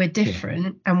right. We're Yeah.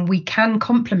 different and we can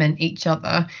complement each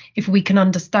other if we can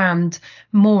understand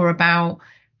more about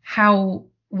how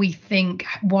we think,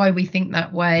 why we think that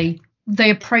Yeah. way,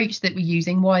 the approach that we're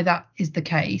using, why that is the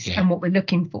case, Yeah. and what we're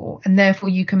looking for. And therefore,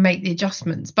 you can make the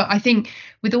adjustments. But I think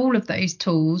with all of those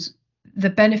tools, the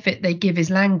benefit they give is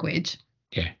language.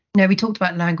 Yeah. Now, we talked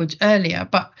about language earlier,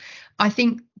 but I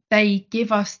think they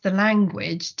give us the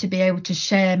language to be able to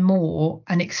share more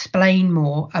and explain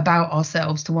more about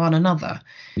ourselves to one another,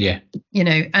 Yeah.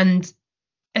 and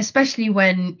especially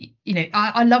when,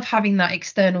 I love having that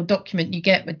external document you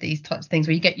get with these types of things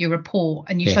where you get your report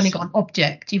and you've suddenly Yes. got an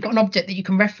object, you've got an object that you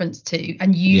can reference to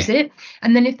and use Yeah. it.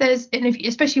 And then if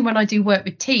especially when I do work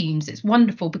with teams, it's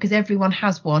wonderful because everyone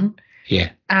has one Yeah.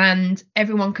 and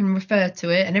everyone can refer to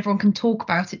it and everyone can talk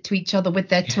about it to each other with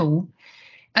their Yeah. tool.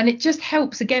 And it just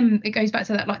helps. Again, it goes back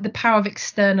to that, like the power of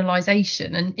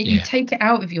externalization, and you Yeah. take it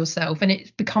out of yourself and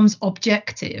it becomes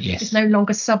objective. It's Yes. no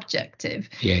longer subjective.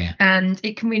 Yeah. And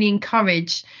it can really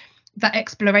encourage that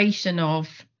exploration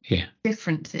of Yeah.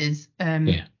 differences,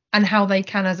 Yeah. and how they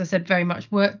can, as I said, very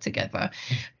much work together.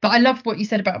 Yeah. But I love what you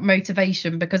said about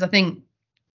motivation, because I think,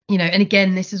 and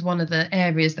again, this is one of the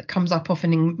areas that comes up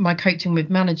often in my coaching with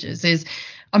managers, is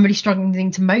I'm really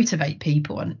struggling to motivate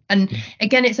people. And Yeah.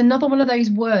 again, it's another one of those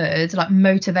words like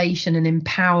motivation and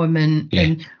empowerment, Yeah.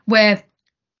 and where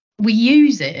we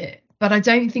use it, but I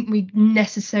don't think we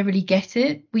necessarily get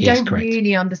it. We Yes, don't correct.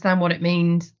 really understand what it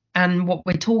means and what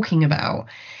we're talking about.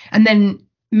 And then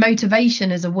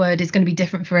motivation as a word is going to be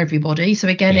different for everybody. So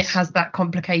again, it Yes. has that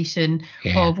complication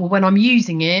Yeah. of, well, when I'm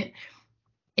using it,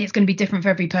 it's going to be different for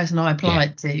every person I apply Yeah.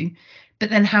 it to. But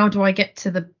then how do I get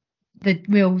to the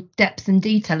real depth and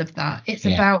detail of that? It's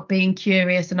Yeah. about being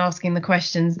curious and asking the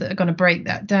questions that are going to break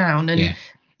that down. And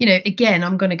Yeah. again,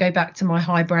 I'm going to go back to my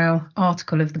highbrow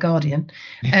article of The Guardian.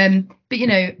 But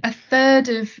a third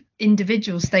of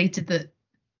individuals stated that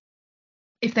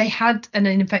if they had an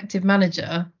ineffective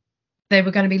manager, they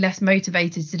were going to be less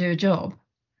motivated to do a job.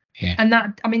 Yeah. And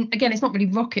that, I mean, again, it's not really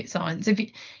rocket science. If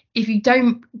you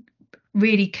don't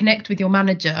really connect with your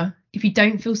manager, if you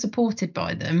don't feel supported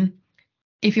by them,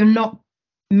 if you're not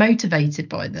motivated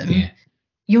by them, Yeah.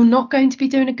 you're not going to be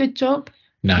doing a good job.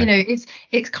 No.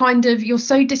 It's kind of, you're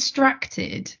so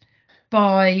distracted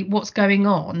by what's going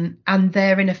on and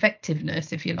their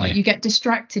ineffectiveness, if you like. Yeah. You get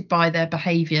distracted by their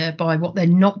behavior, by what they're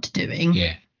not doing,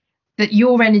 Yeah. that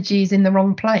your energy is in the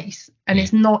wrong place and Yeah.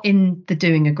 it's not in the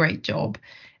doing a great job.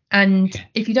 And Yeah.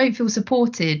 if you don't feel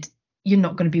supported, you're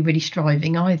not going to be really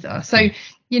striving either. So,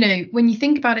 Yeah. when you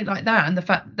think about it like that, and the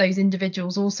fact that those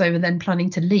individuals also are then planning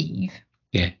to leave,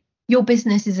 Yeah. your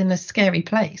business is in a scary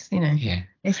place. Yeah.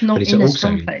 It's not But it's in a also,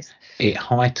 strong place. it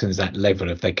heightens that level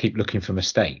of, they keep looking for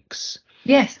mistakes.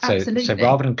 Yes, So absolutely.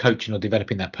 rather than coaching or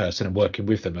developing that person and working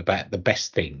with them about the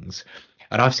best things,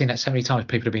 and I've seen that so many times,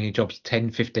 people have been in jobs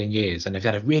 10, 15 years and they've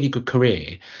had a really good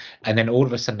career, and then all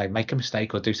of a sudden they make a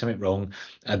mistake or do something wrong,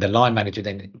 and the line manager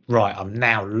then, right, I'm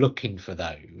now looking for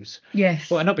those. Yes.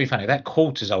 Well, and not be funny, that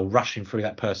cortisol rushing through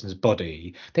that person's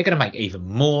body, they're going to make even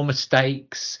more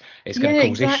mistakes. It's going to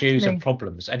cause issues and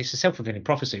problems, and it's a self-fulfilling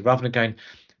prophecy. Rather than going,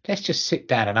 let's just sit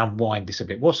down and unwind this a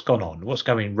bit. What's gone on? What's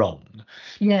going wrong?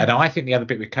 Yeah. And I think the other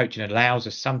bit with coaching allows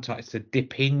us sometimes to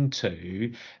dip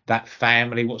into that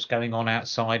family, what's going on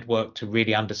outside work, to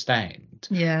really understand,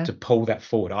 to pull that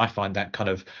forward. I find that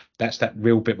that's that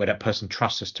real bit where that person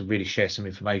trusts us to really share some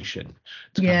information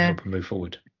to kind of help them move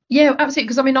forward. Yeah, absolutely.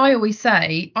 Because I mean, I always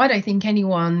say, I don't think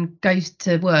anyone goes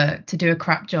to work to do a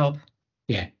crap job.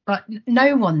 Yeah. Like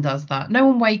no one does that. No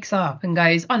one wakes up and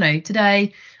goes, I know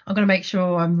today I'm going to make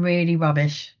sure I'm really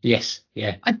rubbish. Yes.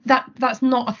 Yeah. That's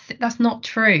not that's not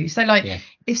true. So like Yeah.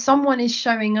 if someone is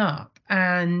showing up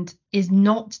and is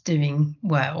not doing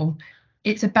well,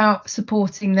 it's about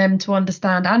supporting them to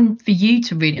understand and for you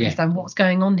to really Yeah. understand what's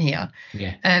going on here.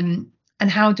 Yeah. And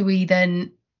how do we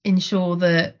then ensure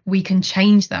that we can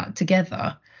change that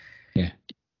together? Yeah.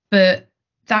 But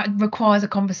that requires a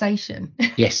conversation.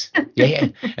 Yes. Yeah. Yeah.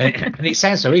 And it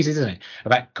sounds so easy, doesn't it?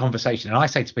 About conversation. And I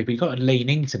say to people, you've got to lean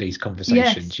into these Yes,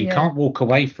 conversations. You yeah, can't walk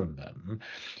away from them.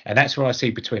 And that's where I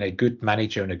see between a good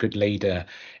manager and a good leader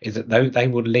is that they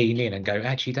will lean in and go,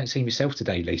 actually, you don't see yourself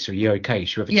today, Lisa. Are you okay?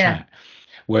 Should we have a yeah, chat?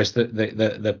 Whereas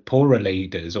the poorer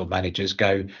leaders or managers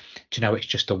go, do you know, it's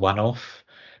just a one-off.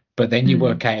 But then you mm,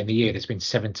 work out in the year there's been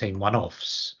 17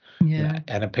 one-offs, yeah.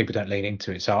 and then people don't lean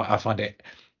into it. So I find it.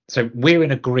 So we're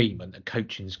in agreement that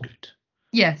coaching's good.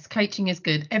 Yes, coaching is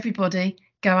good. Everybody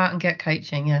go out and get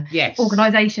coaching. Yeah. Yes.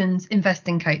 Organizations invest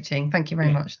in coaching. Thank you very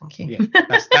Yeah. much. Thank you. Yeah.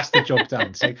 That's the job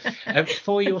done. So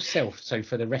for yourself, so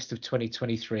for the rest of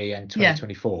 2023 and Yeah.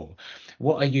 2024,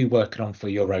 what are you working on for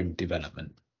your own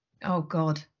development? Oh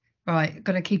God. Right.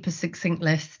 Got to keep a succinct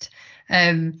list.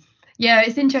 Yeah,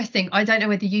 it's interesting. I don't know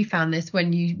whether you found this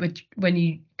when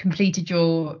you completed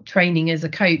your training as a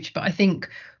coach, but I think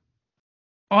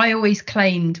I always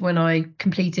claimed when I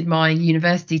completed my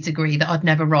university degree that I'd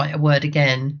never write a word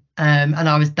again. And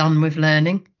I was done with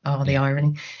learning. Oh, the Yeah.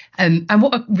 irony. And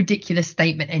what a ridiculous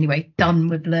statement anyway, Yeah. done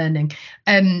with learning.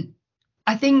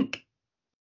 I think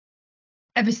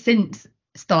ever since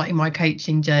starting my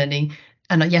coaching journey,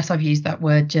 and yes, I've used that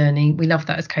word journey. We love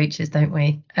that as coaches, don't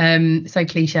we? So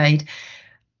cliched.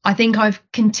 I think I've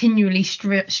continually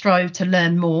strived to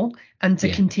learn more and to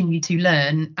Yeah. continue to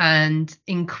learn and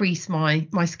increase my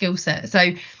skill set.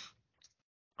 So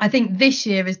I think this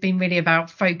year has been really about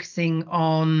focusing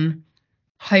on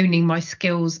honing my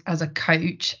skills as a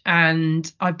coach,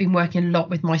 and I've been working a lot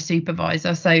with my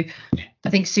supervisor. So I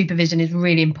think supervision is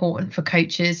really important for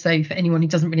coaches. So for anyone who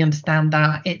doesn't really understand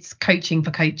that, it's coaching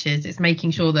for coaches. It's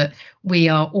making sure that we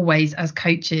are always, as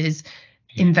coaches,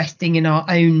 investing in our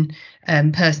own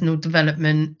personal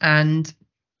development and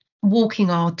walking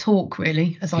our talk,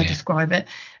 really, as I describe it.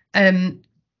 And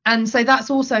so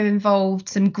that's also involved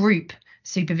some group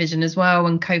supervision as well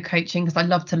and co-coaching, because I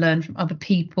love to learn from other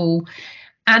people.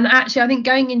 And actually, I think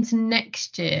going into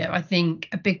next year, I think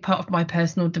a big part of my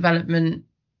personal development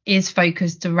is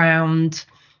focused around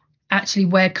actually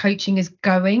where coaching is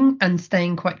going and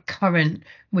staying quite current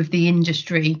with the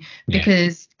industry.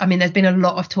 Because, I mean, there's been a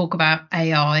lot of talk about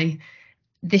AI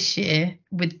this year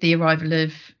with the arrival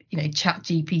of, Chat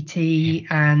GPT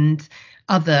and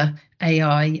other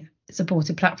AI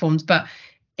supported platforms. But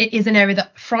it is an area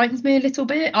that frightens me a little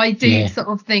bit. I do sort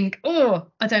of think, oh,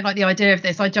 I don't like the idea of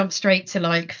this. I jump straight to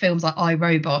like films like I,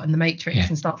 Robot and The Matrix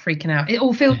and start freaking out. It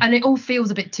all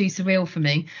feels a bit too surreal for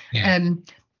me.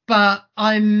 But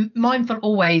I'm mindful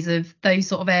always of those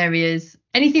sort of areas.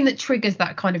 Anything that triggers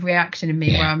that kind of reaction in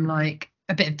me where I'm like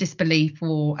a bit of disbelief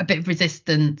or a bit of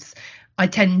resistance, I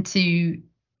tend to,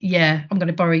 I'm going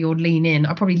to borrow your lean in.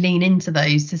 I'll probably lean into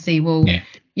those to see, well,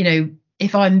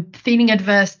 if I'm feeling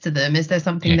adverse to them, is there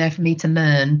something there for me to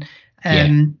learn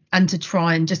and to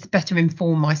try and just better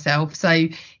inform myself? So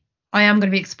I am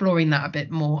going to be exploring that a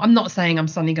bit more. I'm not saying I'm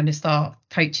suddenly going to start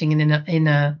coaching in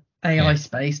a AI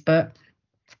space, but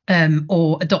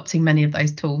or adopting many of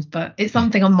those tools, but it's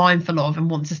something I'm mindful of and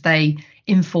want to stay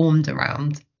informed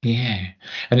around. Yeah,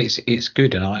 and it's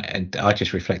good, and I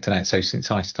just reflect on that. So since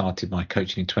I started my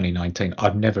coaching in 2019,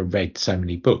 I've never read so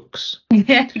many books.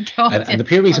 Yeah, God, and the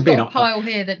pure reason being, a pile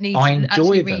here that needs I enjoy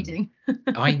actually them. Reading.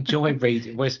 I enjoy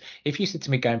reading. Whereas if you said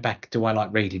to me going back, do I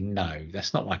like reading? No,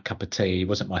 that's not my cup of tea. It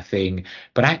wasn't my thing.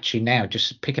 But actually now,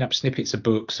 just picking up snippets of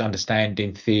books,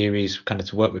 understanding theories, kind of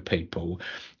to work with people.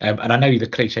 And I know the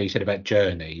cliche you said about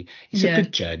journey. It's a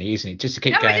good journey, isn't it? Just to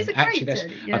keep going. It's a Actually, great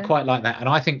journey, I quite like that. And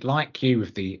I think, like you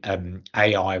with the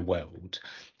AI world,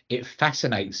 it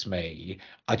fascinates me.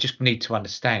 I just need to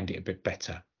understand it a bit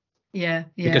better.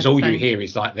 Because all you hear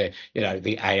is like the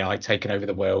AI taking over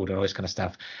the world and all this kind of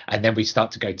stuff, and then we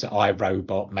start to go to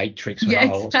iRobot, Matrix,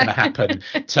 what's going to happen,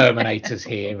 Terminator's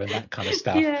here, and that kind of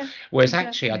stuff. Whereas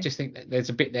actually, I just think that there's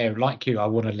a bit there, like you, I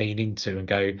want to lean into and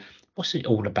go, what's it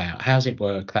all about? How's it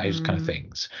work? Those kind of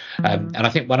things. And I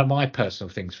think one of my personal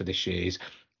things for this year is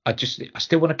I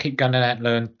still want to keep going out and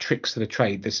learn tricks of the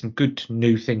trade. There's some good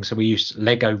new things. So we used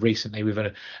Lego recently with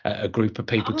a group of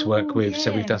people to work Oh with.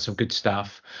 So we've done some yes. good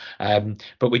stuff.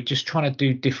 But we're just trying to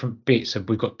do different bits. And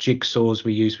we've got jigsaws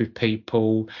we use with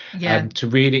people Yeah. to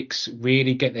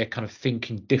really get their kind of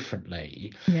thinking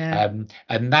differently. Yeah.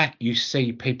 And that you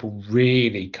see people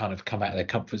really kind of come out of their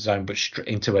comfort zone, but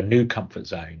into a new comfort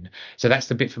zone. So that's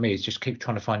the bit for me, is just keep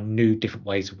trying to find new different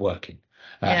ways of working.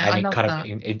 Yeah, And I it love kind of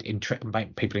that.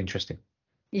 make people interesting.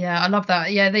 Yeah, I love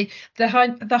that. Yeah,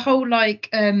 the whole like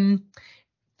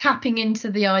tapping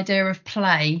into the idea of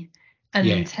play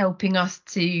Yeah, and helping us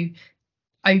to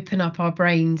open up our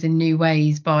brains in new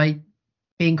ways by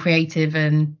being creative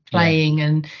and yeah, playing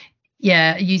and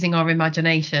yeah, using our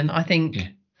imagination. I think yeah,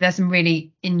 there's some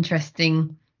really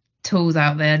interesting tools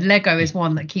out there. Lego yeah, is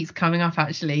one that keeps coming up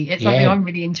actually. It's something yeah, I'm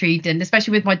really intrigued in,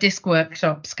 especially with my disc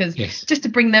workshops, because yes, just to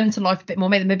bring them to life a bit more,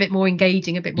 make them a bit more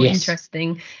engaging, a bit more yes,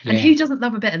 interesting. And yeah, who doesn't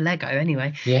love a bit of Lego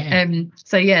anyway? yeah.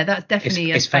 So yeah, that's It's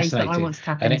definitely a it's space that I fascinating. want to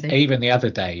tap And into. even the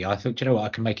other day, I thought, you know what, I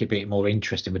can make it a bit more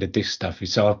interesting with the disc stuff.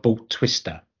 So I've bought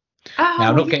Twister. Now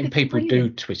I'm Oh not yeah, getting it's people do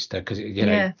brilliant. Twister because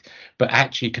Yeah. but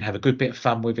actually you can have a good bit of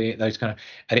fun with it. Those kind of,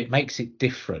 and it makes it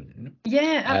different.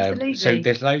 Yeah, So absolutely.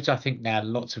 there's loads, I think now,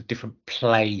 lots of different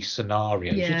play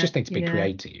scenarios. You Yeah, just need to be yeah,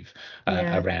 creative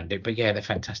yeah. around it. But yeah, they're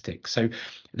fantastic. So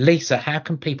Lisa, how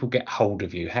can people get hold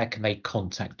of you? How can they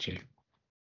contact you?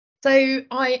 So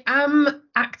I am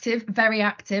active, very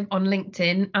active on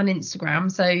LinkedIn and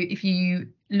Instagram. So if you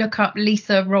look up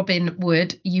Lisa Robyn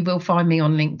Wood, you will find me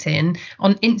on LinkedIn.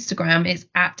 On Instagram, it's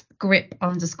at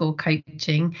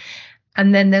grip_coaching.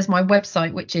 And then there's my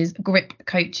website, which is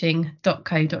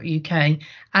gripcoaching.co.uk.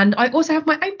 And I also have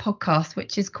my own podcast,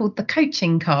 which is called The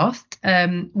Coaching Cast,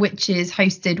 which is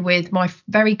hosted with my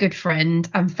very good friend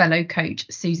and fellow coach,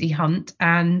 Susie Hunt.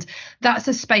 And that's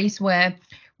a space where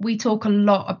we talk a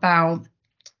lot about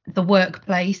the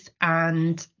workplace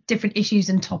and different issues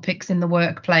and topics in the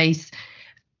workplace,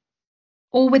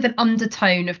 all with an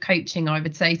undertone of coaching, I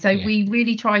would say. So Yeah, we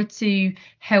really try to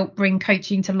help bring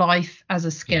coaching to life as a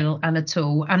yeah, skill and a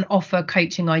tool, and offer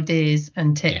coaching ideas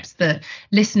and yeah, tips that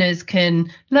listeners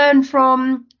can learn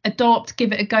from, adopt,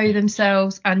 give it a go yeah.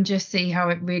 themselves, and just see how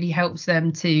it really helps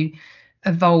them to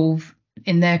evolve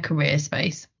in their career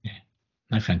space. Yeah.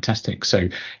 No, fantastic. So,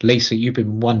 Lisa, you've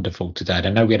been wonderful today. And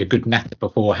I know we had a good natter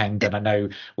beforehand, and I know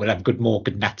we'll have more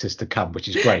good natters to come, which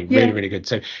is great. Really, Yeah. really good.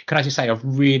 So, can I just say, I've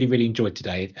really enjoyed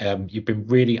today. You've been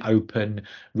really open,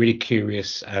 really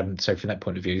curious. So, from that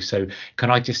point of view, so can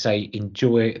I just say,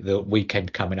 enjoy the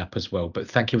weekend coming up as well. But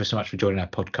thank you ever so much for joining our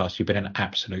podcast. You've been an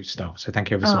absolute star. So, thank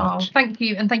you ever so Oh, much. thank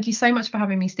you. And thank you so much for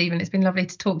having me, Stephen. It's been lovely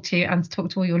to talk to you and to talk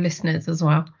to all your listeners as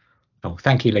well. Oh,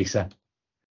 thank you, Lisa.